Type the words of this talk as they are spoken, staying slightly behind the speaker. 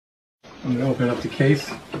I'm going to open up the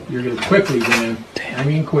case. You're going to quickly, Dan. I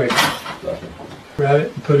mean quick. Grab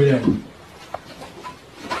it and put it in.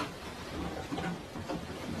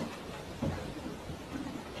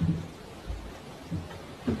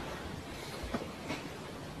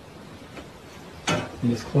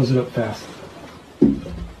 And just close it up fast.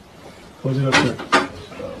 Close it up quick.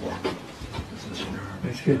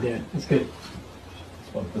 That's good, Dan. That's good.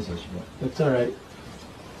 That's all right.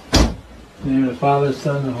 In the name of the Father,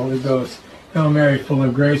 Son, and the Holy Ghost. Hail Mary, full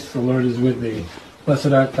of grace, the Lord is with thee. Blessed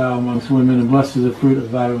art thou amongst women, and blessed is the fruit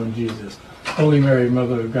of thy womb, Jesus. Holy Mary,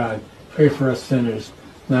 Mother of God, pray for us sinners,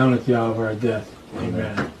 now and at the hour of our death.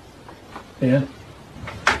 Amen. Dan?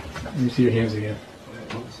 Let me see your hands again.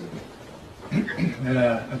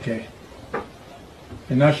 Okay.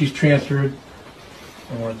 And now she's transferred.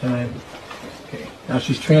 One more time. Okay. Now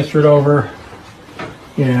she's transferred over.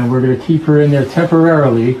 And we're going to keep her in there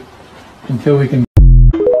temporarily until we can